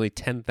force of nearly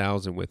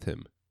 10,000 with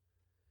him.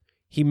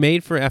 He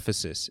made for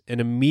Ephesus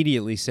and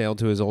immediately sailed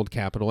to his old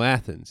capital,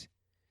 Athens.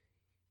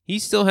 He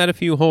still had a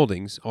few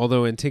holdings,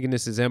 although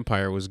Antigonus'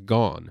 empire was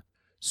gone,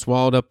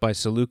 swallowed up by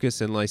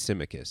Seleucus and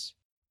Lysimachus.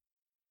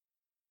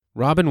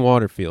 Robin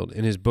Waterfield,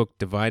 in his book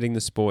Dividing the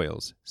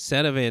Spoils,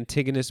 said of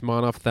Antigonus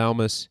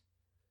Monophthalmus,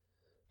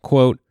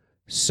 quote,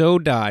 "So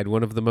died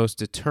one of the most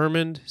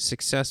determined,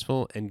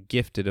 successful, and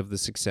gifted of the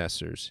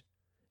successors.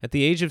 At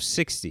the age of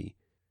 60,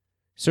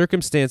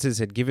 circumstances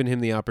had given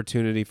him the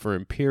opportunity for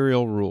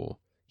imperial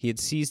rule. He had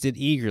seized it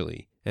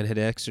eagerly and had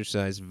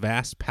exercised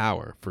vast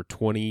power for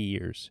 20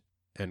 years."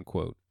 End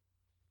quote.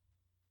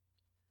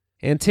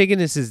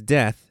 Antigonus'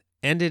 death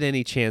ended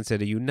any chance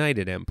at a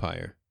united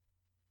empire.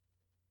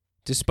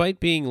 Despite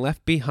being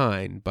left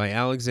behind by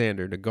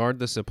Alexander to guard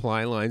the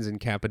supply lines in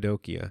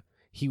Cappadocia,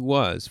 he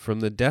was, from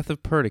the death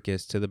of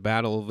Perdiccas to the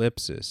Battle of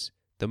Ipsus,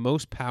 the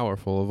most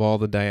powerful of all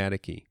the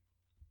Diadochi.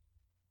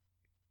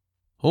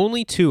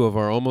 Only two of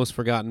our almost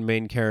forgotten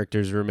main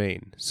characters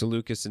remain,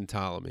 Seleucus and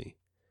Ptolemy.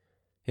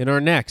 In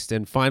our next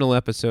and final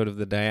episode of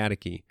the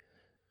Diadochi,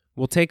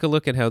 we'll take a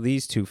look at how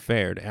these two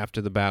fared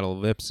after the Battle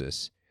of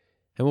Ipsus,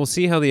 and we'll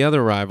see how the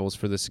other rivals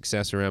for the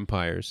successor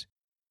empires,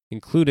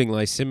 including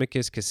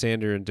Lysimachus,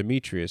 Cassander, and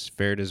Demetrius,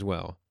 fared as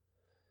well.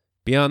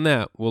 Beyond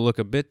that, we'll look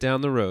a bit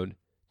down the road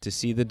to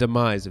see the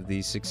demise of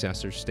these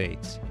successor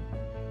states.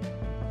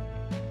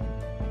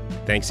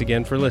 Thanks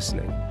again for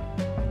listening.